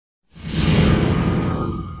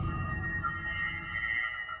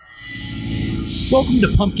Welcome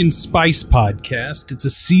to Pumpkin Spice Podcast. It's a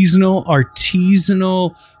seasonal,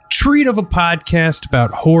 artisanal treat of a podcast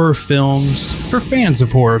about horror films for fans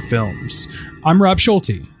of horror films. I'm Rob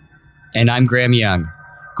Schulte. And I'm Graham Young.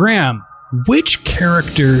 Graham, which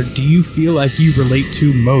character do you feel like you relate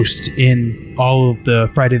to most in all of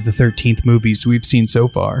the Friday the 13th movies we've seen so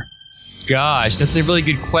far? Gosh, that's a really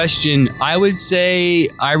good question. I would say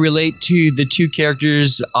I relate to the two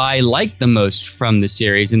characters I like the most from the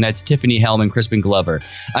series, and that's Tiffany Helm and Crispin Glover.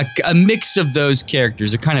 A mix of those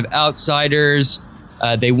characters, are kind of outsiders.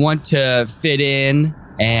 They want to fit in,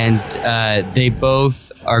 and they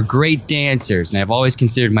both are great dancers, and I've always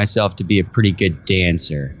considered myself to be a pretty good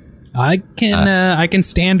dancer. I can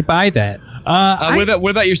stand by that.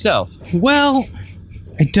 What about yourself? Well,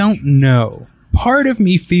 I don't know. Part of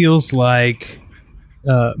me feels like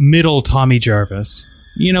middle Tommy Jarvis.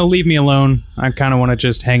 You know, leave me alone. I kind of want to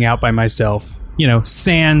just hang out by myself. You know,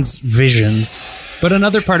 sans visions. But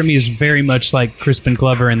another part of me is very much like Crispin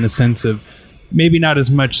Glover in the sense of maybe not as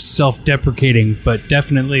much self-deprecating, but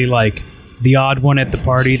definitely like the odd one at the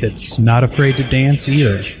party that's not afraid to dance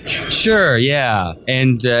either. Sure, yeah.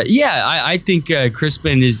 And I think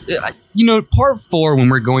Crispin is, part 4 when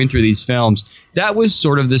we're going through these films, that was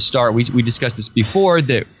sort of the start. We discussed this before,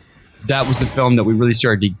 that was the film that we really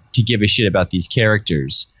started to give a shit about these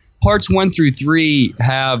characters. Parts 1 through 3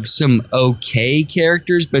 have some okay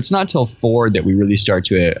characters, but it's not till 4 that we really start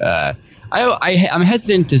to, I'm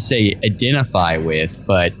hesitant to say identify with,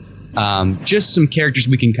 but just some characters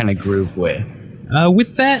we can kind of groove with.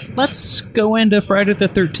 With that, let's go into Friday the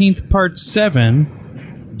 13th Part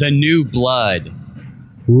 7. The New Blood.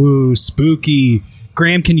 Ooh, spooky.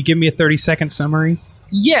 Graham, can you give me a 30-second summary?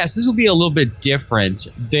 Yes, this will be a little bit different.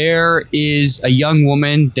 There is a young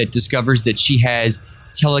woman that discovers that she has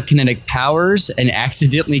telekinetic powers and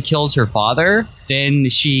accidentally kills her father. Then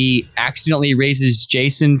she accidentally raises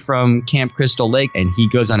Jason from Camp Crystal Lake, and he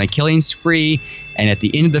goes on a killing spree. And at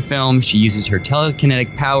the end of the film, she uses her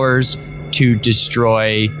telekinetic powers to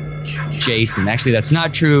destroy Jason. Actually, that's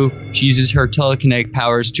not true. She uses her telekinetic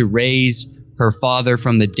powers to raise her father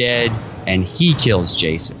from the dead, and he kills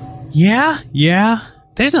Jason. Yeah.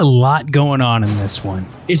 There's a lot going on in this one.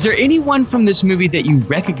 Is there anyone from this movie that you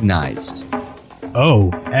recognized?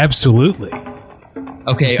 Oh, absolutely.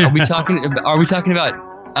 Okay, are we talking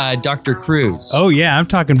about Dr. Cruz? Oh yeah, I'm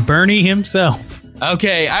talking Bernie himself.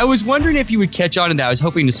 Okay, I was wondering if you would catch on to that. I was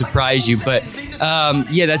hoping to surprise you, but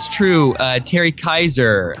yeah, that's true. Terry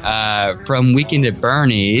Kaiser from Weekend at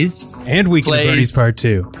Bernie's. And Weekend at Bernie's Part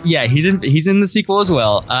 2. Yeah, he's in the sequel as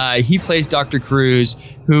well. He plays Dr. Cruz,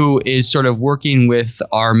 who is sort of working with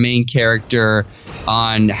our main character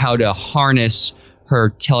on how to harness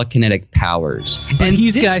her telekinetic powers. But and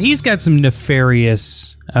he's got some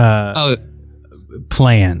nefarious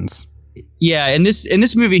plans. Yeah, in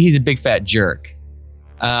this movie, he's a big fat jerk.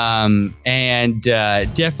 And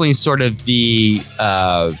definitely sort of the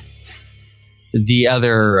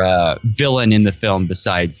other villain in the film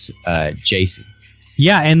besides Jason.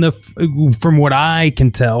 Yeah, and from what I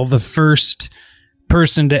can tell, the first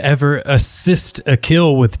person to ever assist a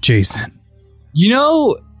kill with Jason. You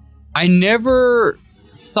know, I never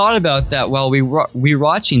thought about that while we were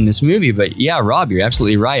watching this movie, but yeah, Rob, you're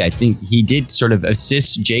absolutely right. I think he did sort of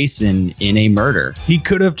assist Jason in a murder. He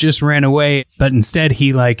could have just ran away, but instead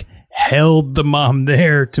he held the mom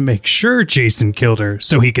there to make sure Jason killed her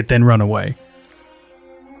so he could then run away.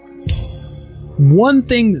 One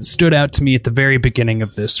thing that stood out to me at the very beginning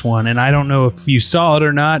of this one, and I don't know if you saw it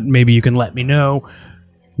or not, maybe you can let me know.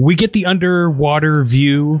 We get the underwater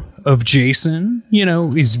view of Jason. You know,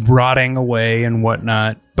 he's rotting away and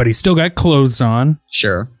whatnot, but he's still got clothes on.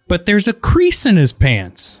 Sure. But there's a crease in his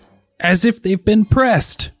pants, as if they've been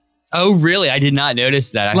pressed. Oh, really? I did not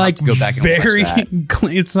notice that. I have to go back and watch that.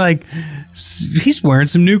 It's like he's wearing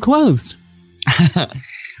some new clothes.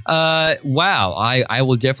 Wow. I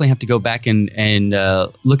will definitely have to go back and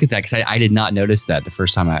look at that, because I did not notice that the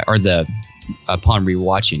first time upon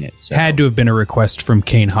rewatching it. So. Had to have been a request from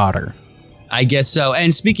Kane Hodder. I guess so.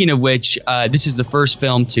 And speaking of which, this is the first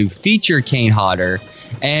film to feature Kane Hodder.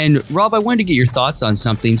 And Rob, I wanted to get your thoughts on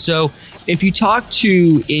something. So if you talk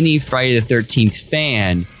to any Friday the 13th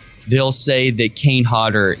fan, they'll say that Kane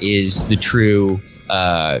Hodder is the true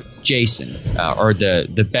Jason, or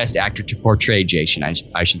the best actor to portray Jason,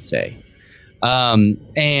 I should say.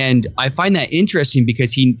 And I find that interesting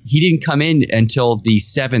because he didn't come in until the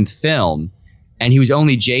 7th film, and he was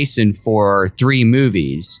only Jason for 3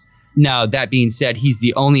 movies. Now, that being said, he's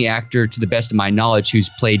the only actor, to the best of my knowledge, who's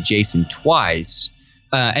played Jason twice.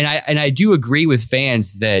 And I do agree with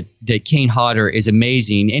fans that Kane Hodder is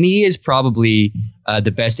amazing, and he is probably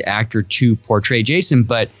the best actor to portray Jason.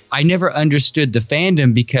 But I never understood the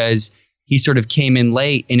fandom because he sort of came in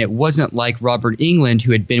late, and it wasn't like Robert Englund,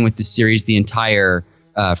 who had been with the series the entire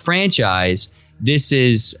franchise. This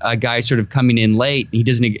is a guy sort of coming in late. He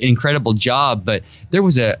does an incredible job, but there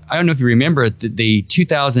was I don't know if you remember the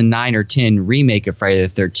 2009 or 10 remake of Friday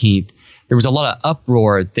the 13th. There was a lot of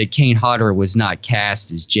uproar that Kane Hodder was not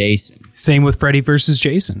cast as Jason. Same with Freddy versus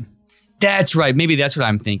Jason. That's right. Maybe that's what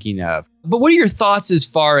I'm thinking of. But what are your thoughts as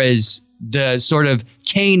far as the sort of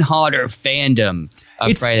Kane Hodder fandom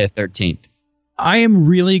of Friday the 13th? I am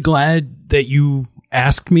really glad that you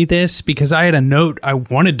asked me this because I had a note I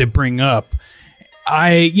wanted to bring up.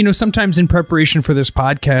 Sometimes in preparation for this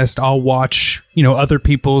podcast, I'll watch, other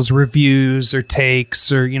people's reviews or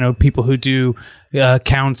takes or, people who do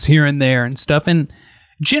counts here and there and stuff. And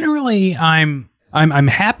generally I'm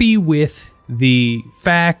happy with the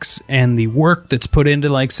facts and the work that's put into,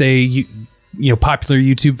 like, say, popular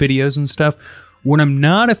YouTube videos and stuff. What I'm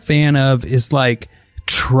not a fan of is like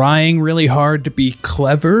trying really hard to be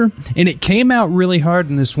clever. And it came out really hard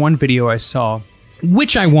in this one video I saw,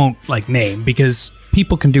 which I won't name because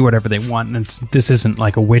people can do whatever they want, and this isn't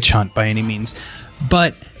like a witch hunt by any means.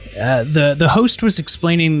 But the host was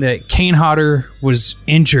explaining that Kane Hodder was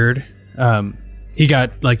injured. He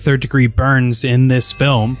got third-degree burns in this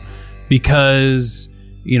film because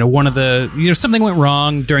one of the something went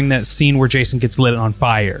wrong during that scene where Jason gets lit on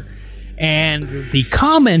fire, and the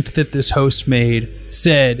comment that this host made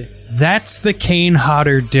said, "That's the Kane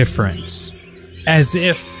Hodder difference," as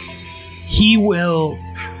if he will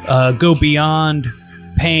go beyond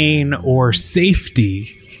pain or safety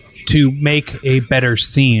to make a better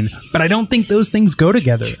scene. But I don't think those things go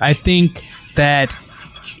together. I think that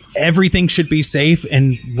everything should be safe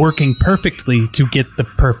and working perfectly to get the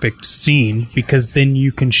perfect scene, because then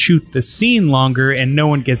you can shoot the scene longer and no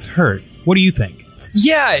one gets hurt. What do you think?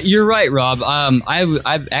 Yeah, you're right, Rob.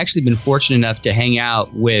 I've actually been fortunate enough to hang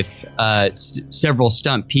out with several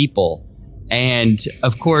stunt people. And,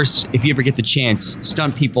 of course, if you ever get the chance,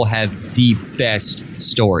 stunt people have the best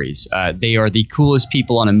stories. They are the coolest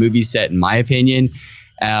people on a movie set, in my opinion.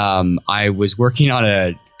 I was working on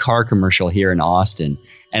a car commercial here in Austin,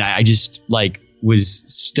 and I just, was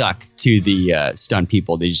stuck to the stunt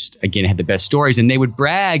people. They just, again, had the best stories. And they would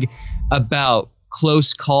brag about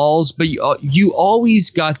close calls, but you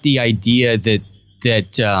always got the idea that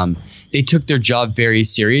they took their job very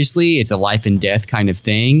seriously. It's a life and death kind of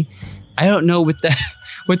thing. I don't know what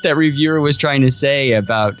that reviewer was trying to say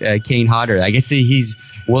about Kane Hodder. I guess he's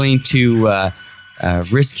willing to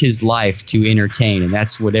risk his life to entertain, and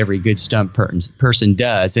that's what every good stunt person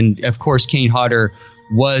does. And of course, Kane Hodder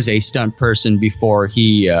was a stunt person before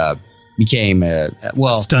he became a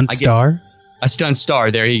stunt star. A stunt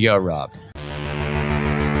star. There you go, Rob.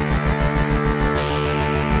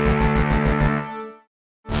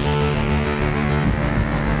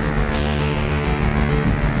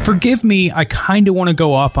 Forgive me, I kind of want to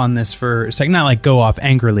go off on this for a second. Not go off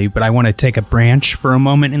angrily, but I want to take a branch for a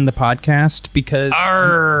moment in the podcast because...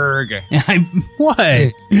 Arrgh! What?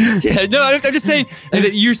 Yeah, no, I'm just saying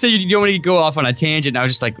that you said you don't want to go off on a tangent. And I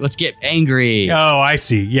was just let's get angry. Oh, I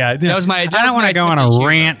see. Yeah. That was my... I don't want to go on a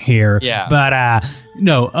rant here. Yeah. But,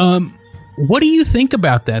 no. What do you think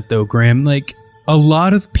about that, though, Graham? A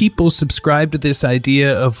lot of people subscribe to this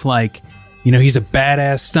idea of, he's a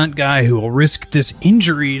badass stunt guy who will risk this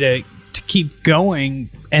injury to keep going,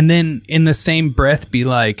 and then in the same breath be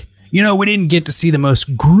like, we didn't get to see the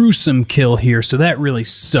most gruesome kill here, so that really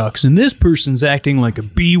sucks. And this person's acting like a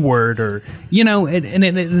B word, or,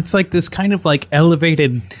 it's like this kind of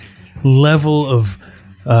elevated level of,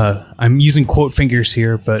 I'm using quote fingers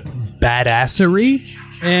here, but badassery.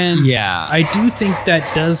 And yeah, I do think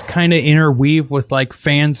that does kind of interweave with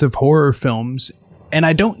fans of horror films. And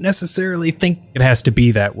I don't necessarily think it has to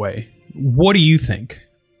be that way. What do you think?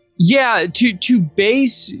 Yeah, to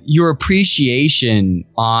base your appreciation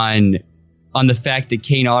on the fact that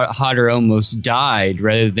Kane Hodder almost died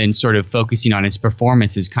rather than sort of focusing on his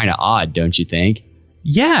performance is kind of odd, don't you think?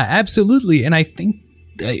 Yeah, absolutely. And I think,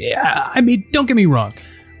 don't get me wrong.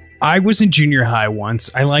 I was in junior high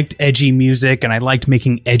once. I liked edgy music and I liked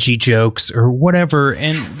making edgy jokes or whatever.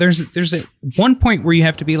 And there's a one point where you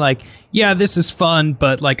have to be like, yeah, this is fun,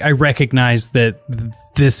 but I recognize that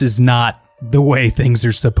this is not the way things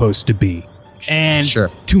are supposed to be. And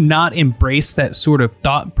sure, to not embrace that sort of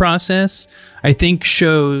thought process, I think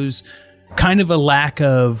shows kind of a lack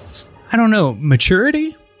of,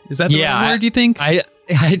 maturity. Is that the right word, you think?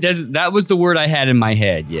 That was the word I had in my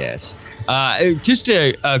head, yes. Just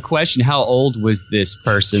a question, how old was this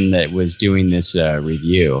person that was doing this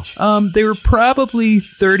review? They were probably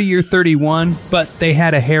 30 or 31, but they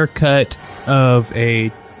had a haircut of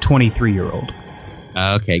a 23-year-old.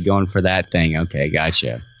 Okay, going for that thing. Okay,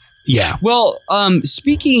 gotcha. Yeah. Well,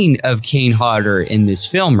 speaking of Kane Hodder in this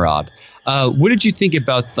film, Rob, what did you think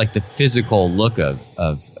about like the physical look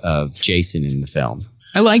of Jason in the film?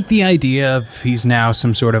 I like the idea of he's now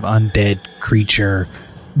some sort of undead creature,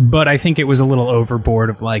 but I think it was a little overboard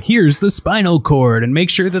of like, here's the spinal cord and make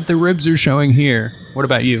sure that the ribs are showing here. What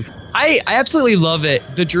about you? I absolutely love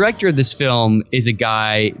it. The director of this film is a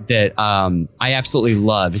guy that I absolutely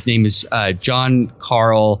love. His name is John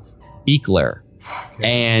Carl Buechler.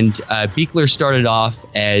 Okay. And Buechler started off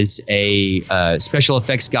as a special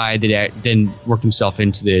effects guy that then worked himself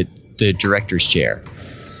into the director's chair.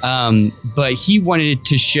 But he wanted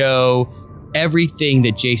to show everything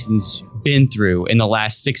that Jason's been through in the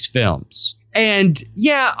last 6 films. And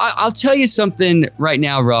yeah, I'll tell you something right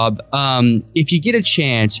now, Rob. If you get a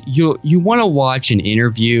chance, you want to watch an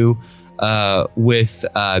interview with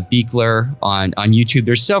Buechler on YouTube.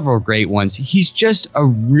 There's several great ones. He's just a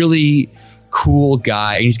really cool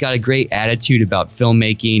guy, and he's got a great attitude about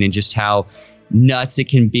filmmaking and just how nuts it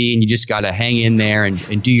can be, and you just got to hang in there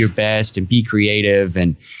and do your best and be creative.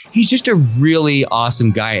 And he's just a really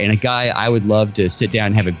awesome guy, and a guy I would love to sit down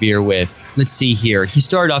and have a beer with. Let's see here. He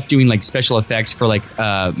started off doing like special effects for like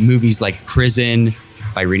movies like Prison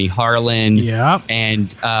by Rennie Harlin,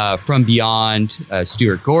 and From Beyond,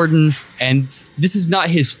 Stuart Gordon. And this is not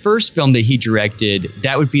his first film that he directed.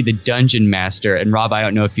 That would be The Dungeon Master. And Rob, I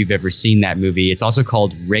don't know if you've ever seen that movie. It's also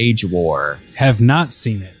called Rage War. Have not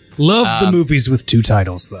seen it. Love the movies with 2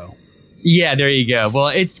 titles, though. Yeah, there you go. Well,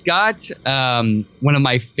 it's got one of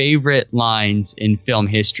my favorite lines in film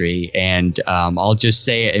history, and I'll just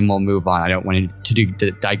say it and we'll move on. I don't want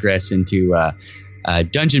to digress into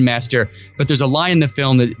Dungeon Master, but there's a line in the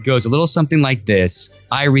film that goes a little something like this: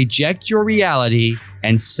 I reject your reality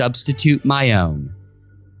and substitute my own.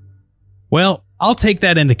 Well, I'll take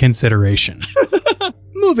that into consideration.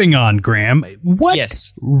 Moving on, Graham.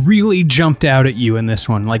 What really jumped out at you in this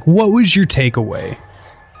one? Like, what was your takeaway?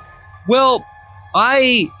 Well,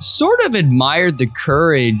 I sort of admired the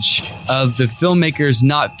courage of the filmmakers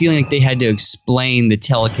not feeling like they had to explain the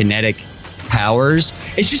telekinetic powers.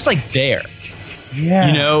 It's just like there. Yeah.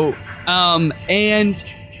 You know? And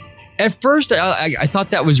at first I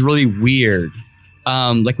thought that was really weird.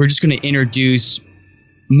 Like, we're just going to introduce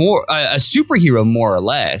a superhero, more or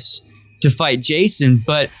less, to fight Jason,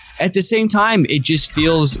 but at the same time, it just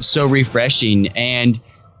feels so refreshing. And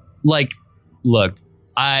like, look,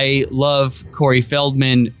 I love Corey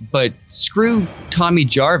Feldman, but screw Tommy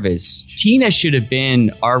Jarvis. Tina should have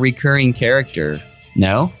been our recurring character.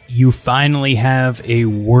 No? You finally have a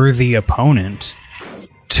worthy opponent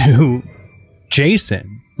to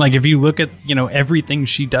Jason. Like, if you look at, everything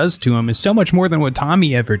she does to him is so much more than what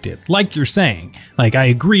Tommy ever did. Like you're saying. Like, I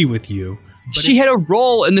agree with you. She had a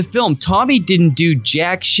role in the film. Tommy didn't do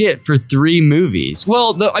jack shit for 3 movies.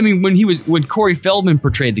 Well, when Corey Feldman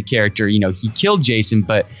portrayed the character, he killed Jason,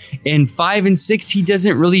 but in 5 and 6, he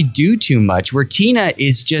doesn't really do too much, where Tina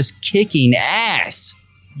is just kicking ass.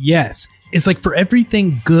 Yes. It's like for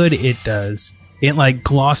everything good it does, it like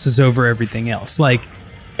glosses over everything else. Like,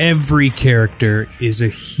 every character is a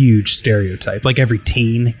huge stereotype. Like, every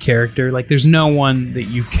teen character. Like, there's no one that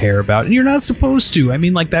you care about. And you're not supposed to. I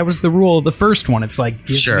mean, like, that was the rule of the first one. It's like,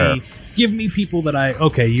 give me people that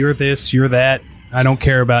okay, you're this, you're that. I don't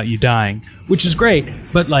care about you dying. Which is great.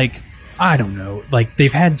 But, like, I don't know. Like,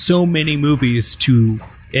 they've had so many movies to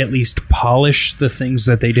at least polish the things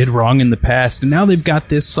that they did wrong in the past. And now they've got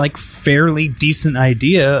this, like, fairly decent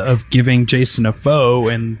idea of giving Jason a foe,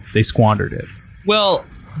 and they squandered it. Well,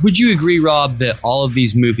 would you agree, Rob, that all of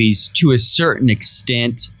these movies, to a certain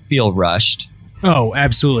extent, feel rushed? Oh,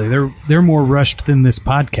 absolutely. They're more rushed than this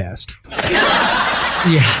podcast.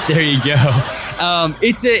 Yeah, there you go.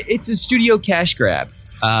 It's a studio cash grab.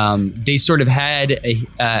 They sort of had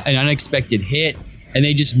an unexpected hit, and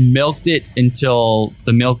they just milked it until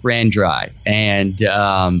the milk ran dry. And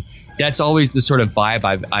that's always the sort of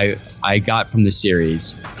vibe I got from the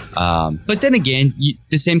series. But then again,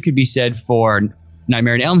 the same could be said for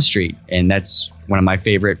Nightmare on Elm Street, and that's one of my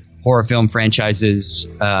favorite horror film franchises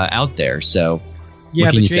out there. So,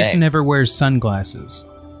 yeah, but Jason never wears sunglasses.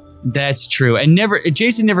 That's true, and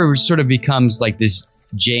Jason never sort of becomes like this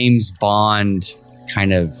James Bond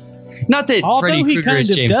kind of. Not that Freddy Krueger is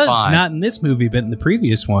James Bond. Not in this movie, but in the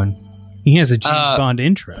previous one, he has a James Bond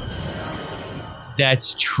intro.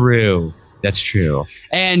 That's true.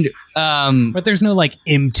 And But there's no like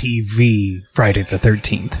MTV Friday the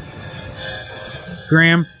 13th.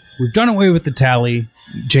 Graham, we've done away with the tally.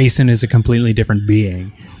 Jason is a completely different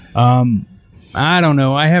being. I don't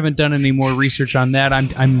know. I haven't done any more research on that.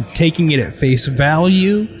 I'm taking it at face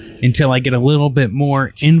value until I get a little bit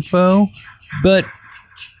more info. But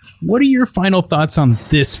what are your final thoughts on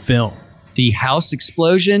this film? The house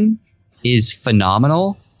explosion is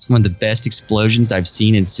phenomenal. It's one of the best explosions I've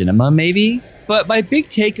seen in cinema, maybe. But my big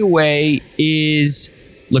takeaway is,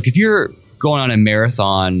 look, if you're going on a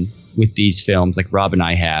marathon with these films like Rob and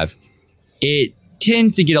I have, it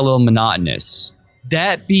tends to get a little monotonous.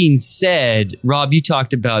 That being said, Rob, you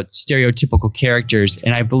talked about stereotypical characters,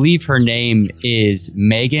 and I believe her name is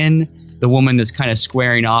Megan, the woman that's kind of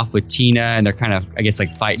squaring off with Tina, and they're kind of, I guess,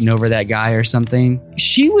 like fighting over that guy or something.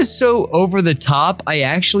 She was so over the top, I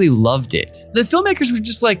actually loved it. The filmmakers were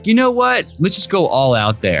just like, you know what? Let's just go all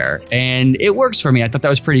out there. And it works for me. I thought that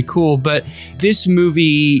was pretty cool. But this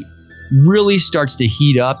movie really starts to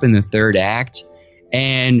heat up in the third act.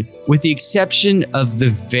 And with the exception of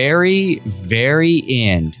the very, very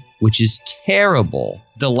end, which is terrible,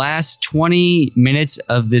 the last 20 minutes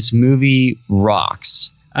of this movie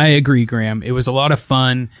rocks. I agree, Graham. It was a lot of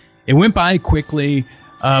fun. It went by quickly,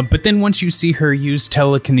 but then once you see her use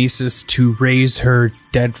telekinesis to raise her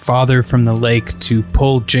dead father from the lake to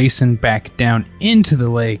pull Jason back down into the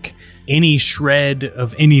lake, any shred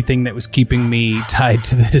of anything that was keeping me tied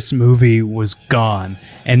to this movie was gone.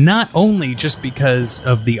 And not only just because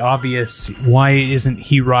of the obvious why isn't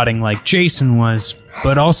he rotting like Jason was,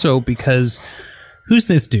 but also because who's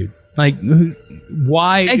this dude? Like,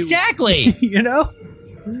 why? Exactly. You know?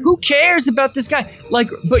 Who cares about this guy? Like,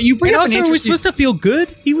 but you bring and up also, an are we interesting... supposed to feel good?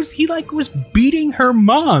 He was beating her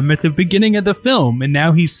mom at the beginning of the film, and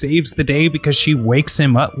now he saves the day because she wakes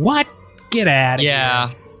him up. What? Get out of here.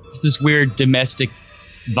 Yeah. It's this weird domestic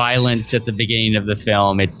violence at the beginning of the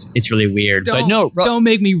film. It's really weird. But no, don't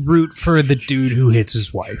make me root for the dude who hits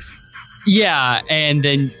his wife. Yeah, and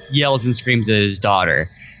then yells and screams at his daughter.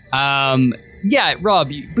 Yeah,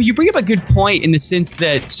 Rob, but you bring up a good point in the sense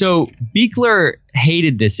that, so Buechler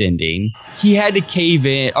hated this ending. He had to cave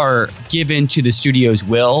in or give in to the studio's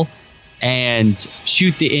will and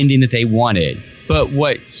shoot the ending that they wanted. But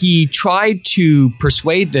what he tried to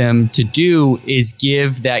persuade them to do is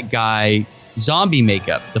give that guy zombie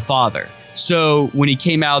makeup, the father. So when he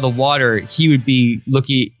came out of the water, he would be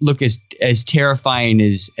look as terrifying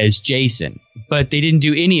as Jason. But they didn't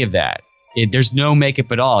do any of that. There's no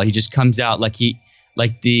makeup at all. He just comes out like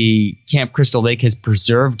the Camp Crystal Lake has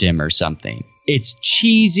preserved him or something. It's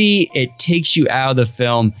cheesy. It takes you out of the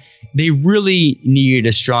film. They really needed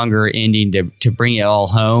a stronger ending to bring it all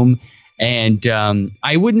home. And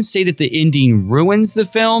I wouldn't say that the ending ruins the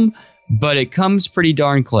film, but it comes pretty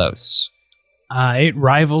darn close. It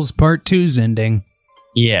rivals Part 2's ending.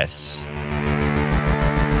 Yes.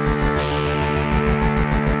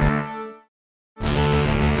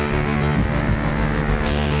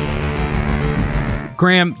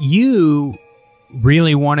 Graham, you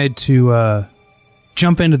really wanted to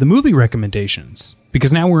jump into the movie recommendations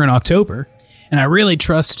because now we're in October, and I really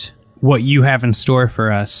trust what you have in store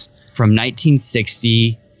for us. From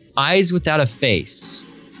 1960, Eyes Without a Face.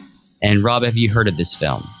 And Rob, have you heard of this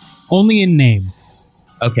film? Only in name.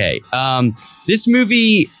 Okay. This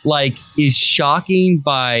movie is shocking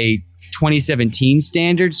by 2017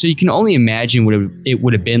 standards, so you can only imagine what it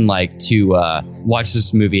would have been like to watch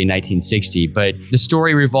this movie in 1960. But the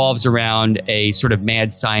story revolves around a sort of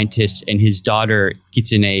mad scientist, and his daughter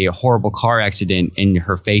gets in a horrible car accident, and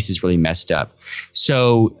her face is really messed up.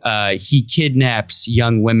 So he kidnaps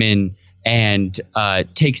young women and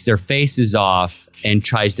takes their faces off and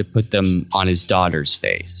tries to put them on his daughter's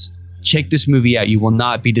face. Check this movie out. You will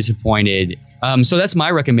not be disappointed. So that's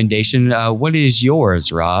my recommendation. What is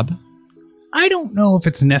yours, Rob? I don't know if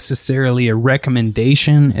it's necessarily a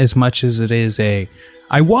recommendation as much as it is I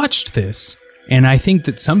watched this, and I think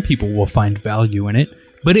that some people will find value in it,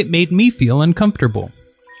 but it made me feel uncomfortable.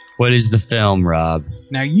 What is the film, Rob?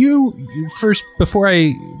 Now, you first, before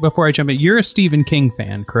I jump in, you're a Stephen King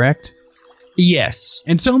fan, correct? Yes.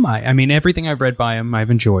 And so am I. I mean, everything I've read by him,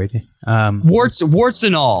 I've enjoyed. Warts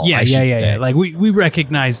and all. Yeah. Like, we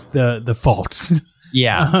recognize the faults.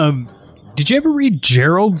 Yeah. Did you ever read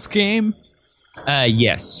Gerald's Game?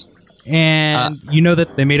 Yes. And you know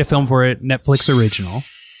that they made a film for it, Netflix original.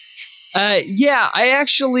 Yeah, I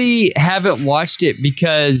actually haven't watched it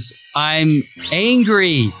because I'm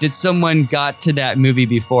angry that someone got to that movie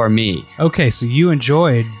before me. Okay, so you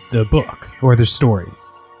enjoyed the book or the story.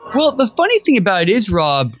 Well, the funny thing about it is,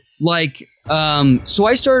 Rob, so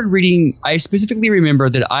I started reading, I specifically remember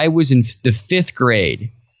that I was in the 5th grade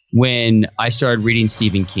when I started reading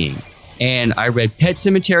Stephen King. And I read Pet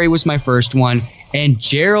Sematary was my first one, and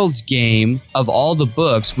Gerald's Game, of all the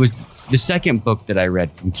books, was the second book that I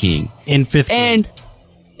read from King. In fifth grade. And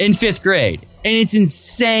in fifth grade. And it's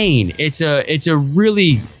insane. It's a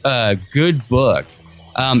really good book.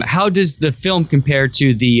 How does the film compare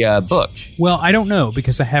to the book? Well, I don't know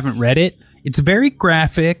because I haven't read it. It's very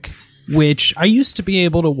graphic, which I used to be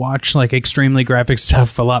able to watch like extremely graphic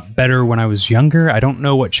stuff a lot better when I was younger. I don't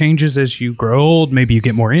know what changes as you grow old. Maybe you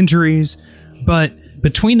get more injuries. But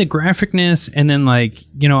between the graphicness and then like,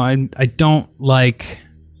 you know, I don't like,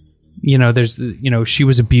 you know, there's, you know, she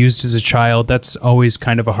was abused as a child. That's always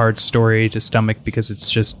kind of a hard story to stomach because it's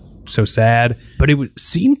just so sad. But it would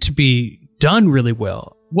seem to be done really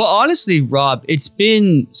well. Well, honestly, Rob, it's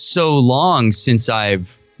been so long since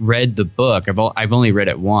I've read the book. I've only read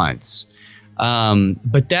it once.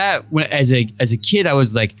 But that as a kid, I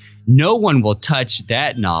was like, no one will touch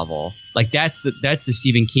that novel. Like that's the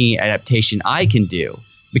Stephen King adaptation I can do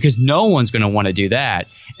because no one's going to want to do that.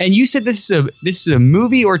 And you said this is a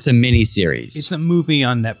movie or it's a miniseries? It's a movie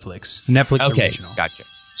on Netflix. Netflix original. Gotcha.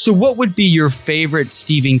 So what would be your favorite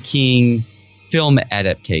Stephen King film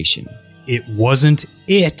adaptation? It wasn't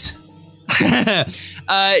it.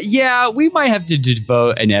 Yeah, we might have to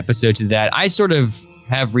devote an episode to that. I sort of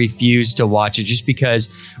have refused to watch it just because,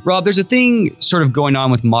 Rob, there's a thing sort of going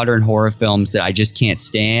on with modern horror films that I just can't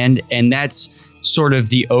stand, and that's sort of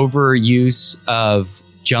the overuse of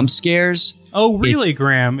jump scares. Oh, really,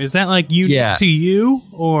 Graham? Is that like unique to you,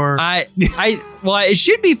 or well, it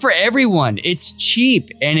should be for everyone. It's cheap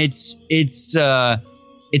and it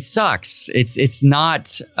sucks. It's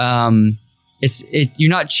not you're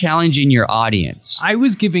not challenging your audience. I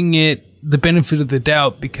was giving it the benefit of the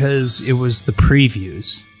doubt because it was the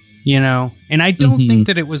previews, you know, and I don't think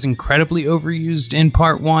that it was incredibly overused in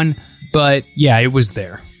part one, but yeah, it was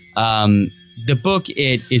there. The book,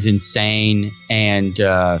 it is insane, and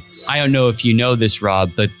I don't know if you know this,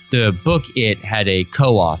 Rob, but the book, it had a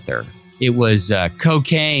co-author. It was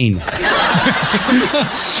Cocaine.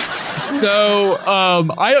 So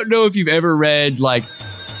I don't know if you've ever read like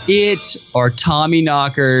It or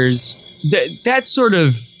Tommyknockers. That sort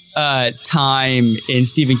of time in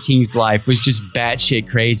Stephen King's life was just batshit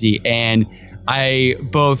crazy, and I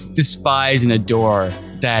both despise and adore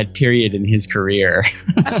that period in his career.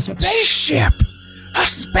 A spaceship! A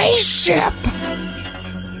spaceship!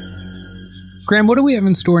 Graham, what do we have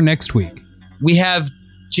in store next week? We have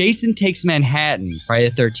Jason Takes Manhattan, Friday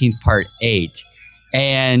the 13th, Part 8.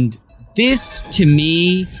 And this, to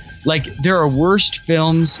me, like, there are worst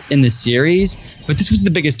films in the series, but this was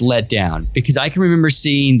the biggest letdown because I can remember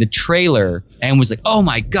seeing the trailer and was like, oh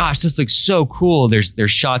my gosh, this looks so cool. There's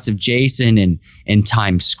shots of Jason in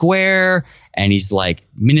Times Square, and he's like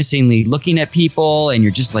menacingly looking at people, and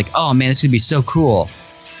you're just like, oh man, this would be so cool.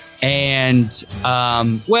 And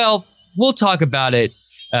well, we'll talk about it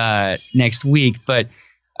next week, but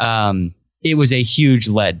it was a huge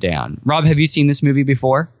letdown. Rob, have you seen this movie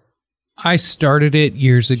before? I started it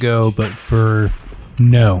years ago, but for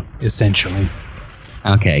no, essentially.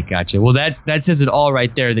 Okay, gotcha. Well, that says it all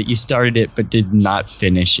right there, that you started it but did not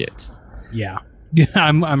finish it. Yeah.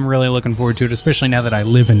 I'm really looking forward to it, especially now that I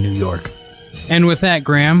live in New York. And with that,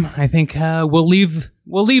 Graham, I think we'll leave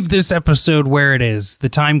this episode where it is, the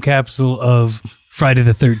time capsule of Friday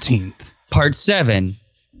the 13th. Part 7,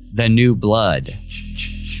 The New Blood.